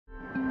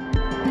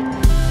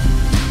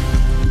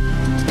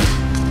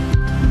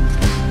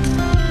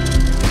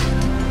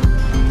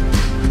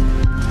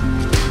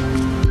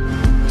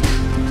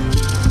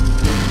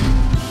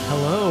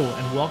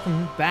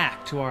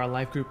to our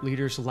Life Group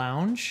Leaders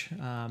Lounge.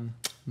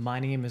 My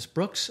name is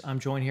Brooks. I'm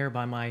joined here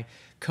by my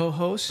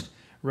co-host,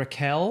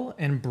 Raquel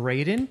and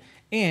Braden.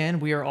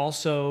 And we are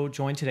also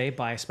joined today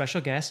by a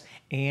special guest,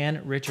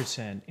 Ann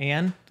Richardson.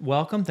 Ann,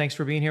 welcome. Thanks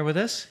for being here with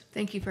us.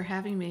 Thank you for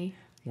having me.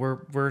 We're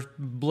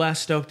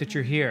blessed, stoked that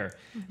you're here.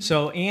 Mm-hmm.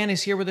 So Ann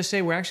is here with us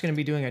today. We're actually going to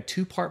be doing a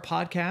 2-part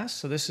podcast.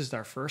 So this is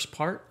our first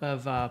part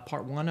of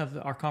part 1 of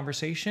our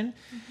conversation.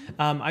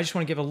 Mm-hmm. I just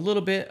want to give a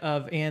little bit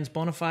of Ann's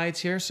bona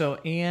fides here. So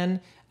Ann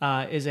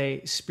is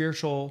a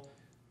spiritual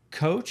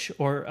coach,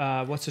 or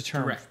what's the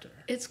term? Director.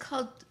 It's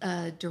called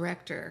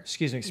director.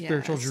 Excuse me,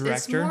 spiritual director.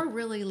 It's more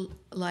really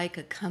like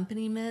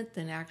accompaniment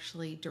than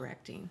actually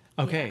directing.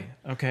 Okay,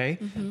 yeah. Okay.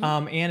 Mm-hmm.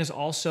 Ann is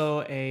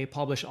also a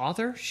published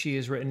author. She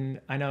has written,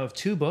 I know of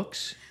 2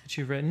 books that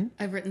you've written.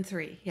 I've written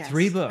 3, yes.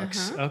 3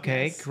 books. Uh-huh.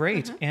 Okay, yes.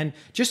 Great. Uh-huh. And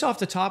just off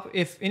the top,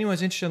 if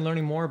anyone's interested in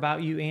learning more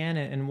about you, Ann,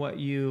 and what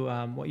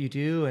you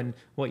do and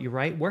what you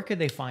write, where could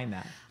they find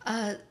that?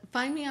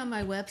 Find me on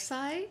my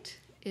website.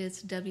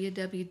 It's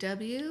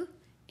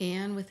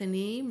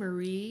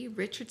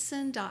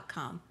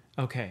www.AnnMarieRichardson.com.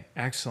 Okay,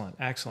 excellent.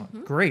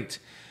 Mm-hmm. Great.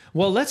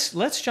 Well,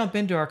 let's jump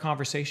into our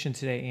conversation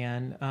today,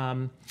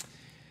 Ann.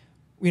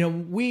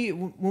 When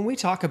we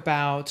talk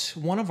about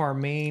one of our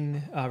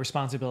main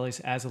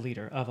responsibilities as a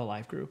leader of a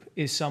life group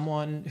is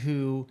someone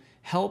who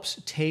helps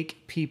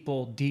take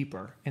people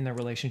deeper in their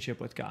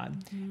relationship with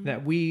God. Mm-hmm.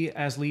 That we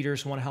as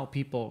leaders want to help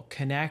people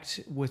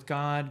connect with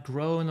God,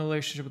 grow in the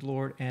relationship with the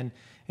Lord, and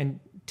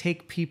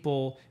take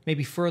people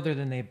maybe further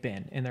than they've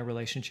been in their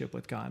relationship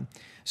with God.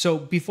 So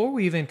before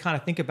we even kind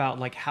of think about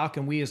like how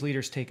can we as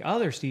leaders take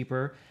others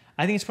deeper,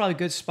 I think it's probably a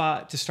good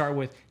spot to start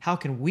with how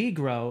can we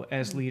grow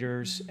as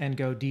leaders and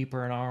go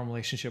deeper in our own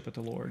relationship with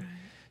the Lord. Right.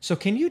 So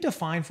can you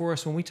define for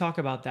us when we talk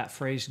about that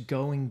phrase,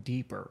 going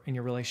deeper in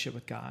your relationship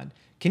with God,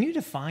 can you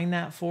define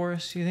that for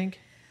us, do you think?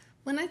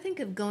 When I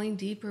think of going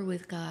deeper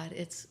with God,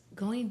 it's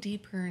going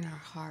deeper in our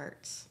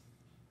hearts.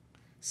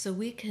 So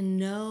we can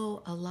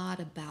know a lot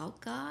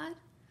about God,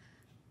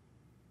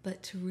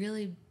 but to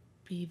really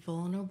be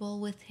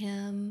vulnerable with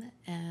Him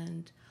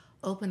and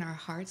open our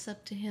hearts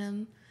up to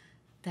Him,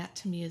 that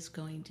to me is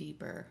going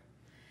deeper.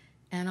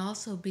 And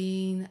also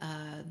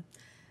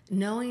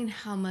knowing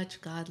how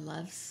much God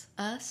loves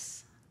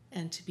us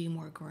and to be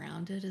more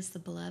grounded as the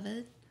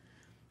beloved,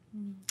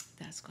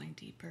 that's going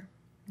deeper.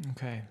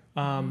 Okay.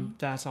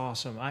 That's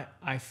awesome.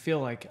 I feel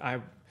like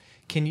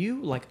can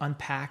you like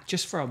unpack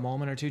just for a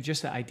moment or two,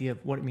 just the idea of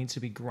what it means to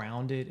be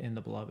grounded in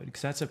the beloved?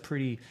 Because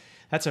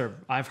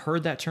I've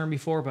heard that term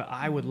before, but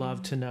I would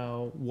love to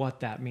know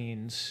what that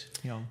means,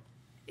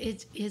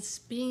 It's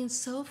being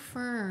so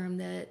firm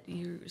that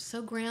you're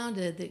so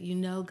grounded that you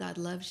know God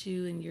loves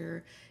you and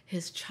you're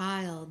His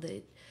child,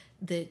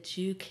 that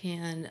you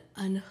can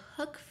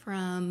unhook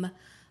from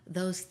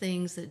those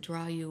things that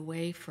draw you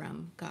away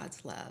from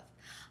God's love.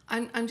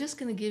 I'm just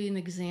going to give you an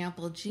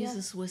example.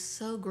 Jesus was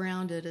so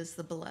grounded as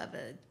the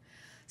beloved.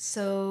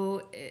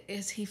 So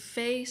as He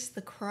faced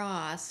the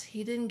cross,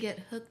 He didn't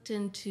get hooked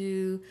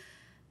into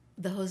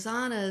the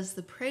hosannas,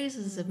 the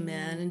praises of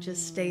men, and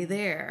just stay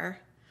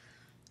there.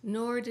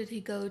 Nor did He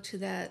go to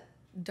that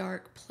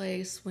dark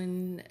place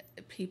when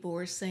people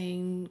were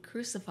saying,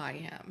 crucify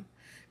Him.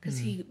 Because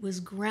He was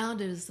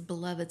grounded as the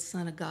beloved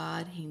Son of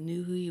God. He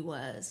knew who He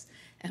was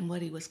and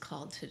what He was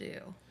called to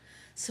do.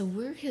 So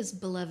we're His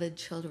beloved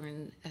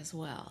children as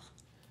well.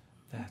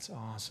 That's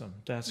awesome.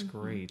 That's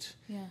great.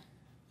 Yeah.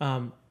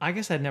 I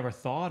guess I'd never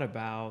thought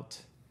about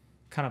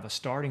kind of a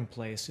starting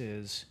place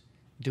is,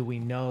 do we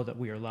know that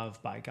we are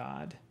loved by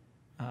God?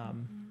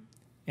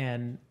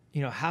 And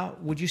how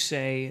would you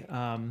say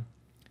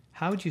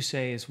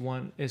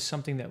is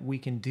something that we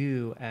can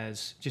do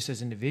as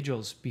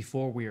individuals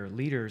before we are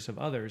leaders of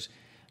others?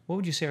 What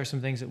would you say are some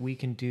things that we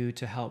can do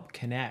to help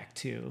connect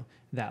to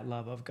that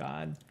love of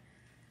God?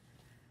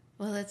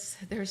 Well,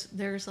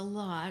 there's a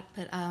lot,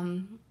 but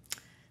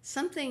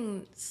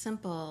something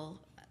simple,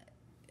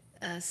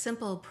 a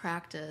simple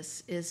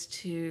practice is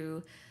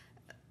to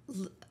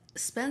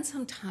spend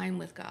some time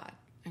with God.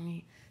 I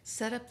mean,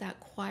 set up that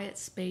quiet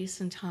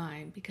space and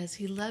time because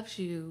He loves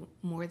you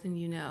more than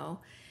you know,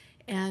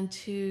 and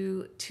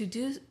to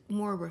do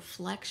more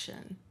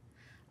reflection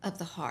of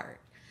the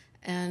heart.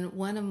 And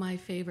one of my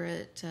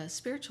favorite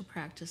spiritual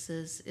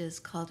practices is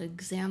called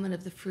Examine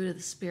of the Fruit of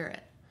the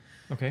Spirit.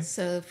 Okay.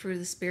 So the fruit of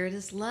the Spirit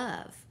is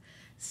love.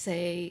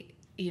 Say,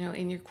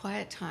 in your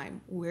quiet time,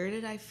 where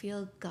did I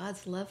feel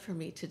God's love for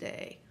me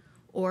today?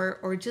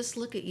 Or just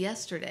look at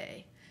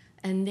yesterday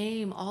and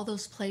name all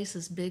those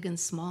places, big and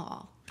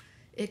small.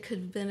 It could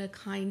have been a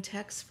kind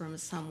text from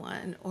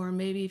someone, or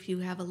maybe if you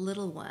have a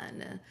little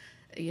one,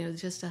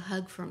 just a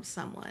hug from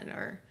someone,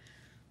 or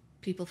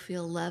people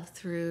feel love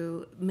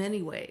through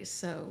many ways.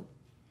 So,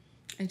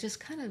 and just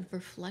kind of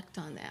reflect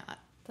on that.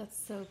 That's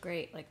so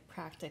great. Like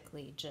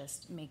practically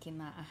just making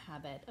that a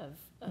habit of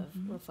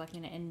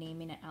reflecting it and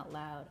naming it out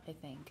loud, I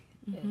think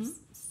is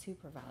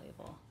super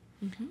valuable.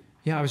 Mm-hmm.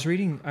 Yeah, I was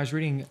reading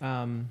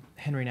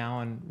Henry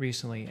Nouwen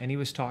recently, and he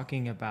was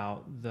talking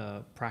about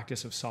the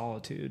practice of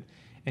solitude.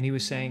 and he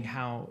was saying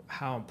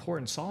how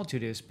important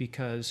solitude is,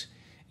 because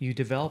you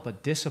develop a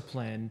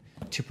discipline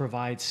to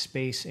provide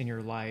space in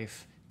your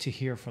life to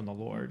hear from the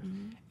Lord.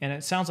 And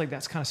it sounds like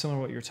that's kind of similar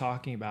to what you're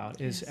talking about,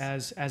 is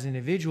as an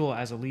individual,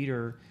 as a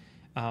leader,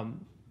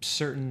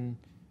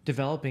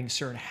 developing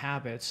certain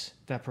habits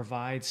that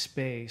provide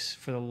space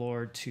for the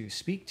Lord to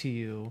speak to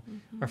you,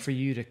 or for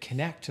you to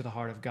connect to the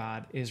heart of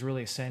God, is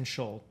really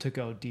essential to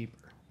go deeper.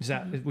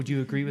 Would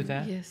you agree with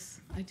that?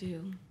 Yes, I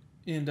do.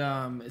 And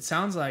it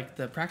sounds like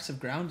the practice of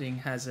grounding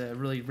has a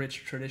really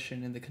rich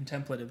tradition in the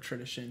contemplative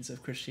traditions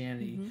of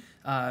Christianity.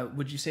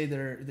 Would you say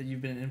that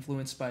you've been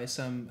influenced by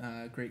some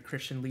great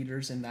Christian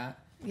leaders in that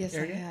Yes,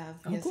 area? I have.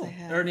 Oh, Yes, cool. I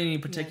have. Are there any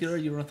in particular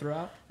Yes. you want to throw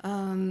out?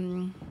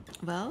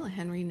 Well,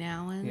 Henry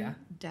Nouwen, Yeah.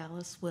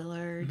 Dallas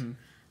Willard,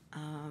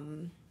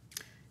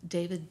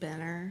 David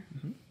Benner.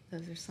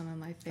 Those are some of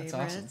my That's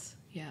favorites. awesome.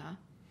 Yeah.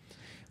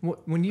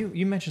 When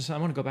you mentioned something,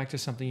 I want to go back to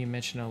something you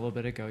mentioned a little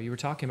bit ago. You were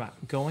talking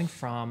about going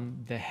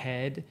from the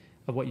head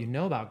of what you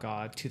know about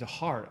God to the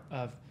heart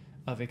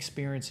of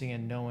experiencing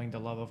and knowing the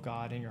love of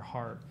God in your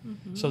heart.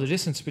 So the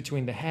distance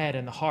between the head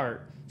and the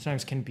heart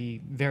sometimes can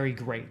be very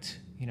great,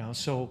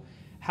 So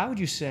how would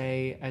you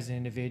say, as an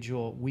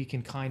individual, we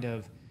can kind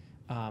of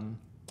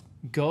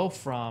go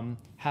from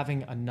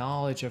having a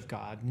knowledge of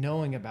God,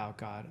 knowing about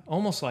God,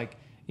 almost like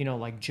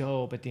like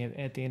Job at the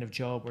end of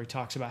Job, where he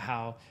talks about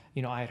how,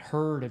 I had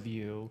heard of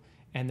you,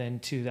 and then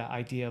to that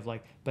idea of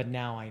like, but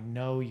now I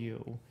know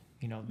you,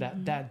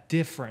 that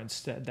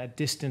difference, that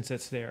distance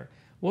that's there.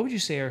 What would you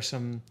say are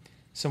some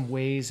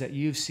ways that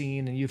you've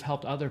seen and you've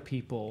helped other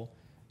people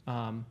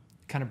kind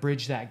of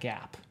bridge that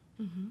gap?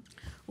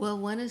 Well,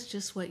 one is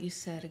just what you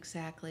said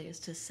exactly, is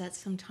to set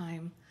some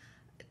time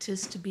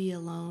just to be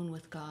alone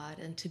with God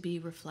and to be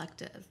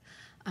reflective.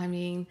 I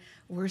mean,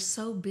 we're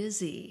so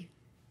busy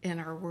in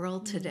our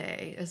world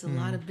today. There's a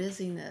lot of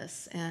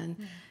busyness, and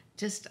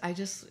I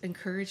just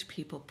encourage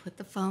people, put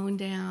the phone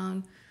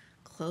down,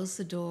 close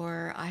the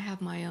door. I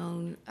have my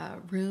own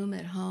room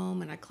at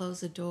home, and I close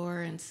the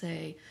door and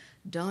say,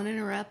 don't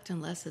interrupt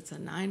unless it's a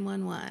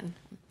 911.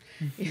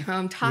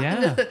 I'm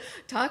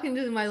talking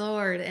to my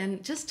Lord,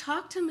 and just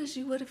talk to him as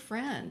you would a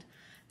friend.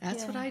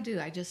 That's what I do.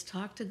 I just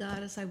talk to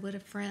God as I would a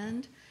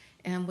friend,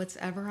 and what's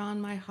ever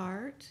on my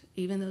heart,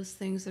 even those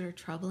things that are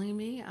troubling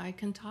me, I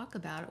can talk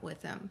about it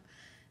with him,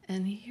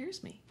 and he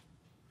hears me.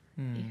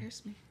 He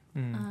hears me.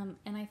 And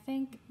I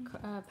think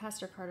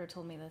Pastor Carter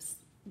told me this.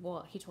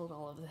 Well, he told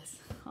all of this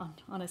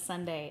on a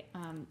Sunday,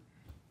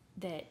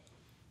 that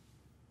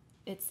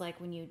it's like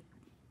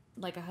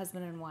like a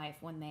husband and wife,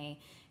 when they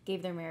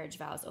gave their marriage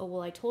vows. Oh,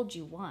 well, I told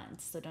you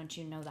once, so don't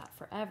you know that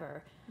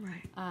forever?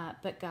 Right.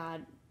 But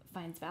God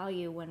finds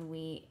value when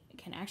we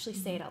can actually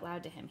say it out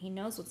loud to him. He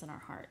knows what's in our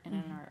heart and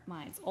in our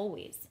minds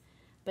always,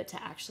 but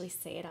to actually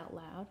say it out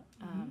loud,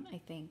 I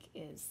think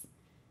is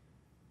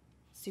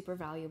super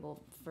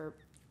valuable for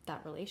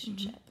that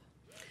relationship.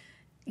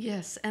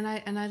 Yes, and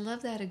I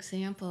love that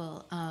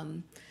example,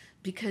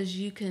 because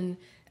you can,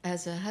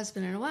 as a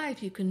husband and a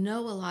wife, you can know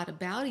a lot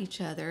about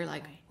each other,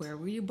 like where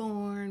were you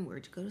born,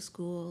 where'd you go to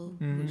school,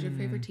 who's your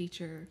favorite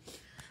teacher,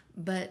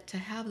 but to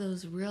have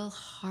those real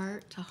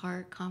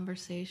heart-to-heart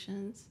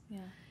conversations,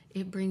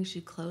 it brings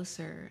you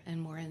closer and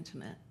more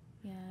intimate.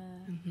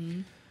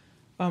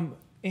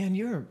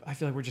 And I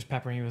feel like we're just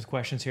peppering you with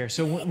questions here.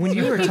 So when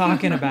you were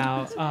talking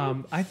about,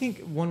 I think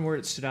one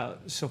word that stood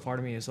out so far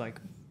to me is like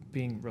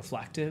being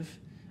reflective.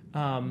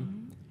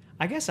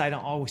 I guess I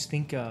don't always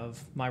think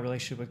of my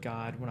relationship with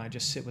God when I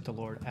just sit with the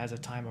Lord as a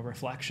time of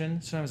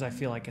reflection. Sometimes I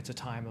feel like it's a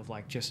time of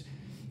like just,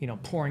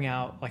 pouring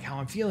out like how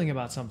I'm feeling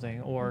about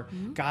something, or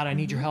God, I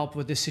need your help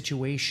with this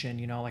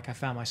situation. Like I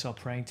found myself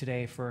praying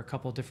today for a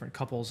couple of different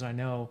couples I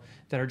know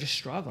that are just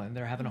struggling.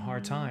 They're having a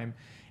hard time.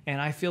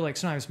 And I feel like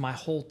sometimes my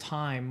whole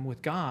time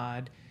with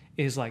God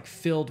is like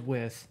filled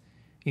with,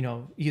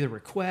 either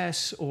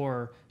requests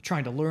or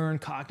trying to learn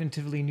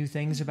cognitively new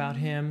things about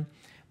him.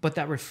 But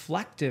that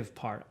reflective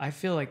part, I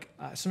feel like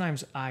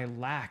sometimes I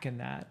lack in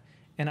that.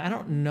 And I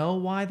don't know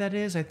why that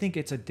is. I think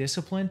it's a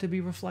discipline to be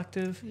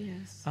reflective.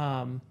 Yes.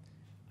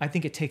 I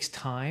think it takes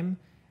time.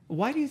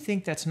 Why do you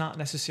think that's not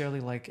necessarily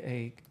like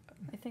I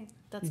think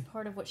that's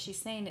part of what she's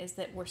saying, is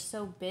that we're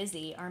so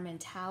busy. Our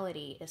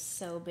mentality is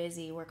so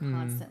busy. We're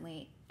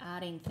constantly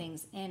adding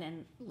things in,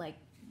 and like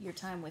your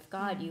time with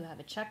God, you have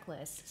a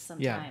checklist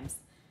sometimes.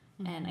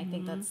 And I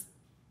think that's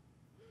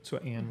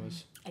what Anne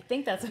was. I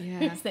think that's what you're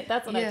saying.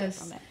 That's what I took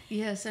from it.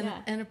 Yes,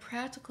 and a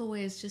practical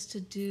way is just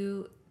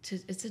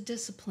it's a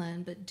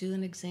discipline, but do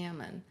an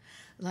examine.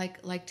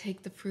 Like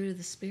take the fruit of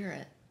the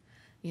Spirit.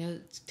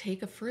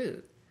 Take a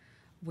fruit.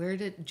 Where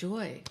did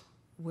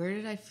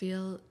I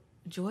feel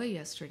joy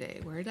yesterday?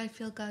 Where did I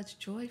feel God's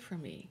joy for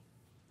me?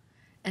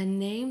 And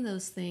name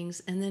those things,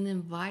 and then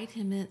invite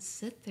him in,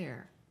 sit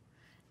there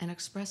and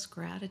express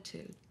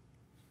gratitude.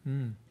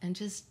 And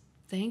just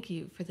thank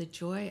you for the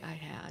joy I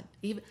had,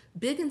 even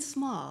big and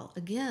small.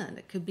 Again,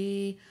 it could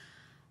be,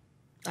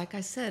 like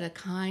I said, a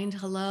kind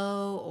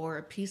hello, or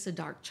a piece of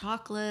dark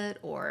chocolate,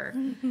 or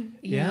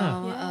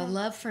a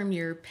love from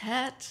your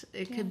pet.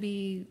 It could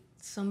be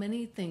so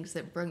many things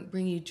that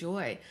bring you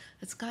joy.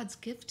 That's God's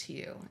gift to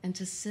you, and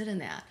to sit in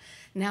that.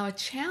 Now, a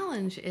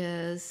challenge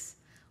is,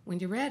 when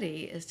you're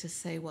ready, is to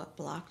say, what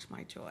blocked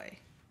my joy?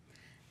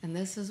 And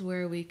this is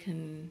where we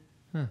can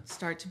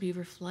start to be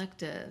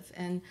reflective.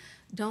 And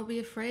don't be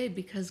afraid,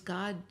 because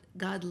God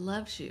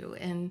loves you,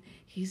 and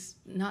he's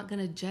not going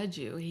to judge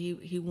you.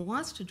 He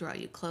wants to draw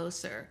you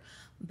closer.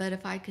 But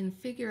if I can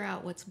figure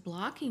out what's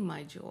blocking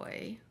my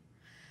joy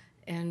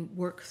and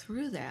work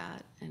through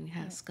that and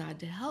ask God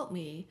to help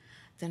me,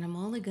 then I'm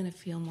only going to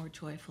feel more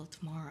joyful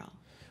tomorrow.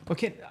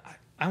 Okay,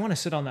 I want to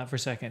sit on that for a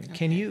second.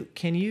 Okay.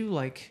 Can you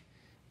like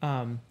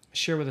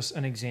share with us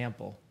an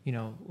example?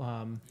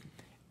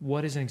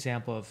 What is an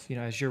example of,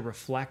 as you're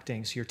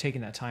reflecting, so you're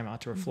taking that time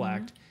out to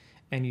reflect,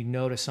 and you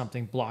notice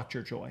something blocked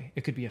your joy?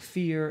 It could be a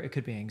fear, it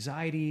could be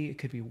anxiety, it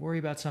could be worry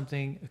about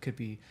something, it could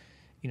be,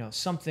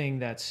 something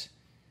that's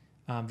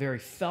very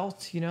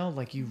felt,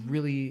 like you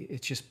really,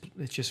 it's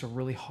just a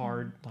really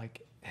hard,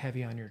 like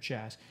heavy on your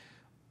chest.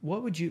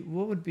 What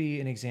would be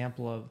an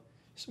example of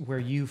where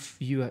you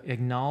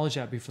acknowledge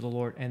that before the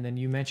Lord, and then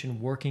you mentioned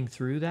working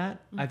through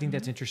that? I think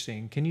that's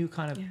interesting. Can you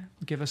kind of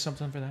give us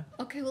something for that?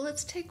 Okay, well,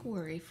 let's take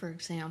worry, for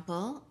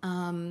example.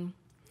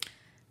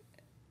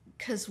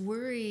 Because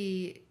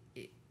worry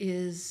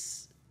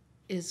is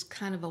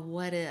kind of a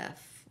what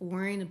if,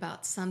 worrying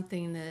about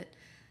something that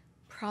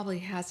probably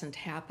hasn't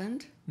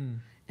happened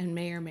and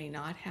may or may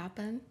not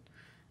happen.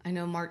 I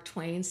know Mark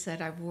Twain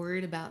said, I've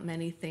worried about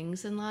many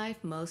things in life,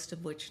 most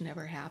of which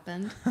never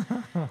happened.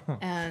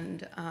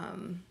 And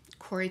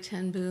Corrie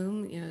ten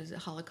Boom, is a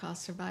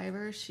Holocaust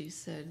survivor. She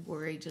said,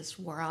 worry just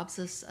robs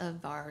us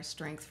of our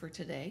strength for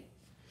today.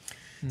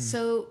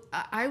 So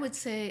I would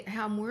say,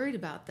 how I'm worried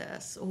about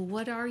this. Well,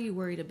 what are you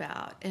worried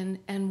about,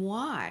 and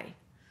why?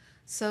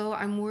 So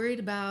I'm worried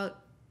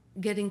about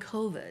getting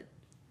COVID,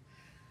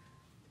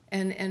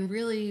 and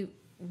really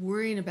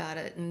worrying about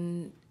it.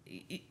 And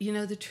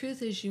the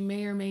truth is, you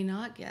may or may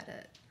not get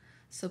it.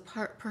 So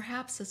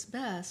perhaps it's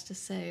best to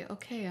say,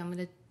 okay, I'm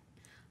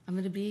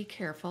going to be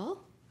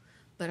careful,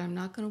 but I'm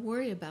not going to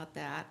worry about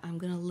that. I'm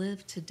going to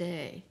live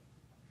today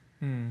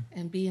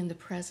and be in the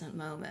present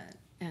moment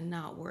and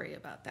not worry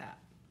about that.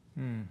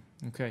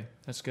 Okay,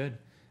 that's good.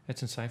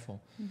 That's insightful.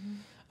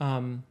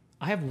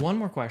 I have one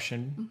more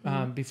question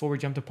before we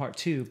jump to part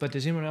 2, but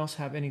does anyone else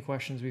have any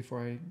questions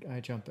before I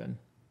jump in?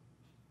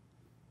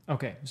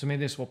 Okay, so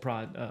maybe this will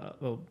prod,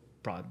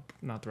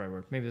 not the right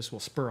word. Maybe this will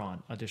spur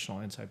on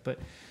additional insight. But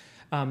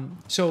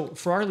so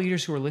for our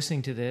leaders who are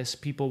listening to this,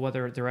 people,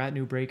 whether they're at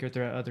New Break or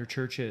they're at other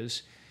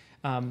churches,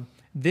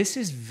 this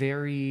is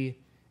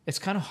it's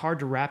kind of hard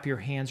to wrap your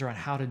hands around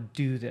how to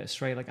do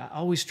this, right? Like, I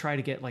always try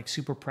to get like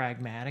super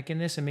pragmatic in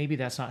this, and maybe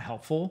that's not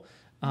helpful.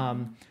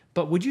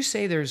 But would you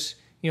say there's,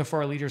 for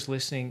our leaders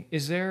listening,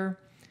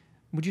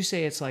 would you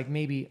say it's like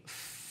maybe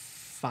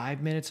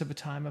 5 minutes of a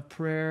time of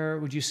prayer?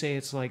 Would you say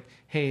it's like,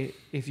 hey,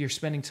 if you're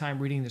spending time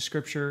reading the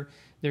scripture,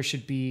 there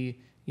should be,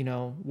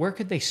 where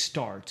could they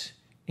start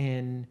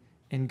in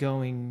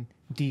going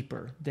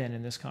deeper then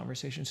in this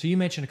conversation? So you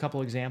mentioned a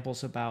couple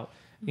examples about,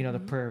 the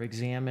prayer of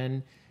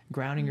examine,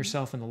 grounding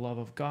yourself in the love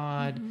of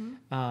God.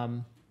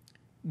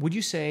 Would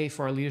you say,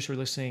 for our leaders who are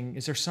listening,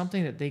 is there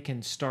something that they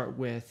can start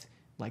with,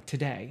 like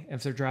today,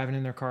 if they're driving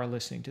in their car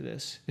listening to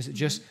this? Is it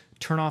just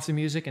turn off the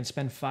music and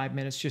spend 5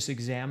 minutes just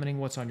examining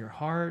what's on your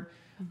heart?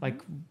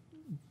 Like,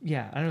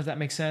 I don't know if that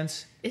makes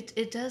sense.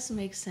 It does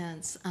make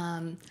sense.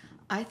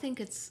 I think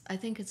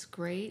it's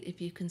great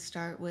if you can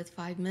start with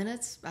 5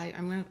 minutes.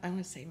 I'm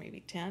gonna say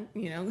maybe 10.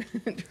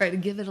 Try to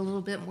give it a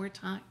little bit more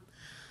time.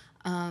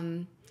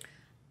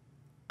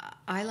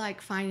 I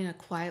like finding a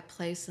quiet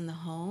place in the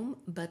home,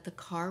 but the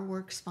car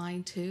works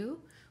fine too.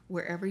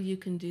 Wherever you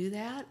can do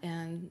that,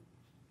 and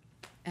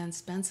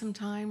spend some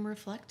time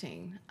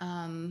reflecting.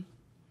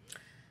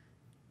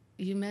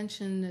 You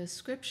mentioned the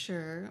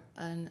scripture.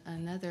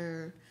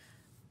 Another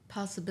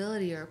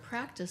possibility or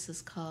practice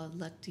is called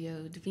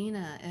Lectio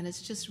Divina, and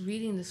it's just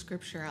reading the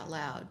scripture out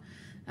loud.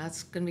 Now,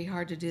 it's going to be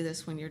hard to do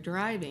this when you're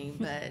driving,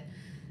 but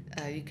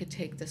you could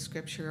take the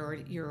scripture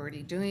you're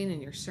already doing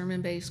in your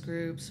sermon-based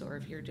groups, or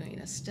if you're doing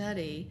a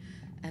study,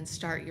 and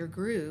start your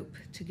group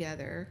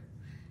together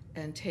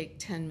and take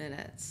 10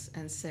 minutes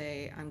and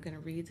say, I'm going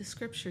to read the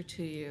scripture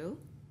to you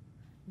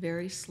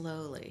very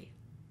slowly,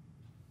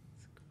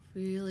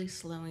 really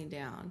slowing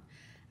down,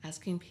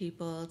 asking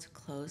people to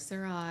close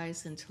their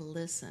eyes and to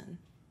listen.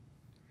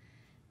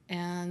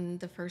 And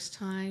the first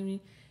time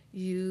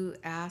you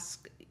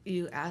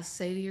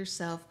say to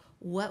yourself,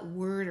 what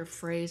word or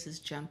phrase is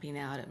jumping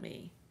out at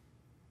me?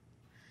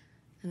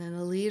 And then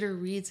the leader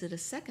reads it a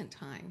second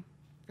time,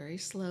 very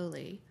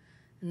slowly.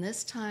 And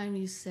this time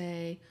you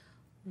say,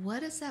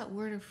 what does that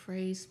word or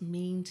phrase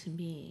mean to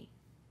me?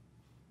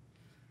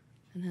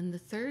 And then the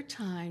third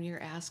time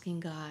you're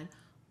asking God,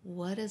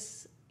 what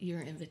is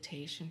your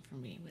invitation for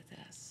me with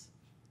this?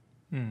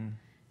 In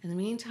the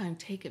meantime,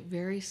 take it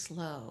very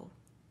slow.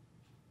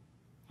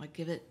 Like,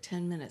 give it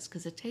 10 minutes,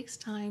 because it takes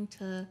time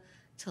to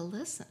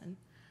listen.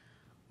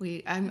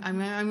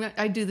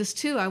 I do this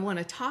too. I want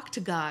to talk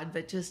to God,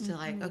 but just to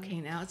okay,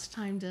 now it's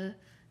time to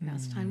Now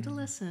it's time to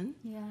listen.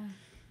 Yeah.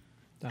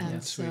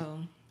 That's sweet. So,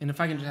 And if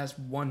I can just ask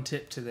one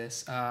tip to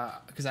this,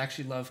 because I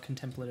actually love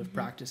contemplative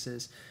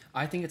practices,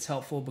 I think it's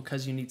helpful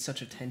because you need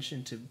such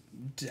attention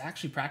to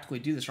actually practically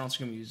do this, or else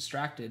you're going to be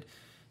distracted.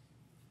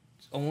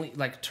 Only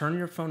like turn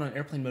your phone on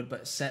airplane mode,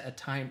 but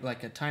set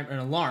an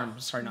alarm.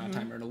 Sorry, not a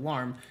timer, an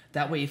alarm.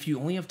 That way, if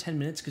you only have 10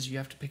 minutes because you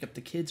have to pick up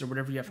the kids or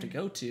whatever you have to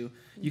go to,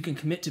 you can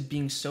commit to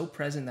being so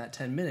present that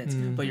 10 minutes.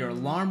 But your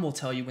alarm will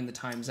tell you when the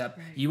time's up.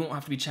 Right. You won't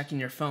have to be checking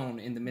your phone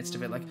in the midst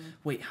of it. Like,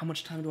 wait, how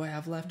much time do I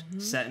have left?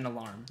 Set an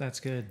alarm. That's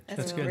good.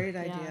 that's a good. great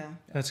idea.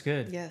 That's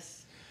good.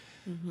 Yes.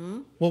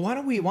 Well, why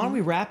don't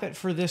we wrap it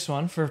for this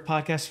one, for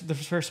the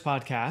first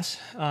podcast?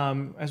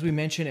 As we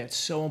mentioned, it's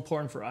so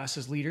important for us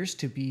as leaders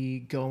to be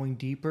going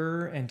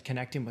deeper and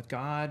connecting with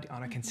God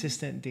on a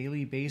consistent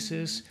daily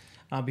basis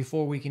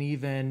before we can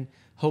even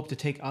hope to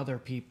take other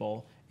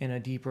people in a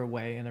deeper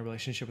way in a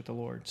relationship with the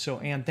Lord. So,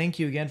 Anne, thank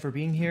you again for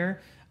being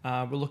here.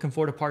 We're looking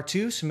forward to part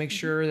 2, so make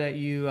sure that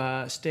you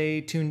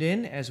stay tuned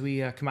in as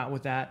we come out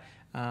with that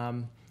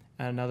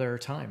another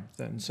time.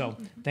 So,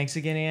 thanks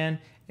again, Anne.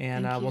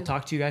 And Thank we'll you.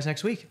 talk to you guys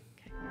next week.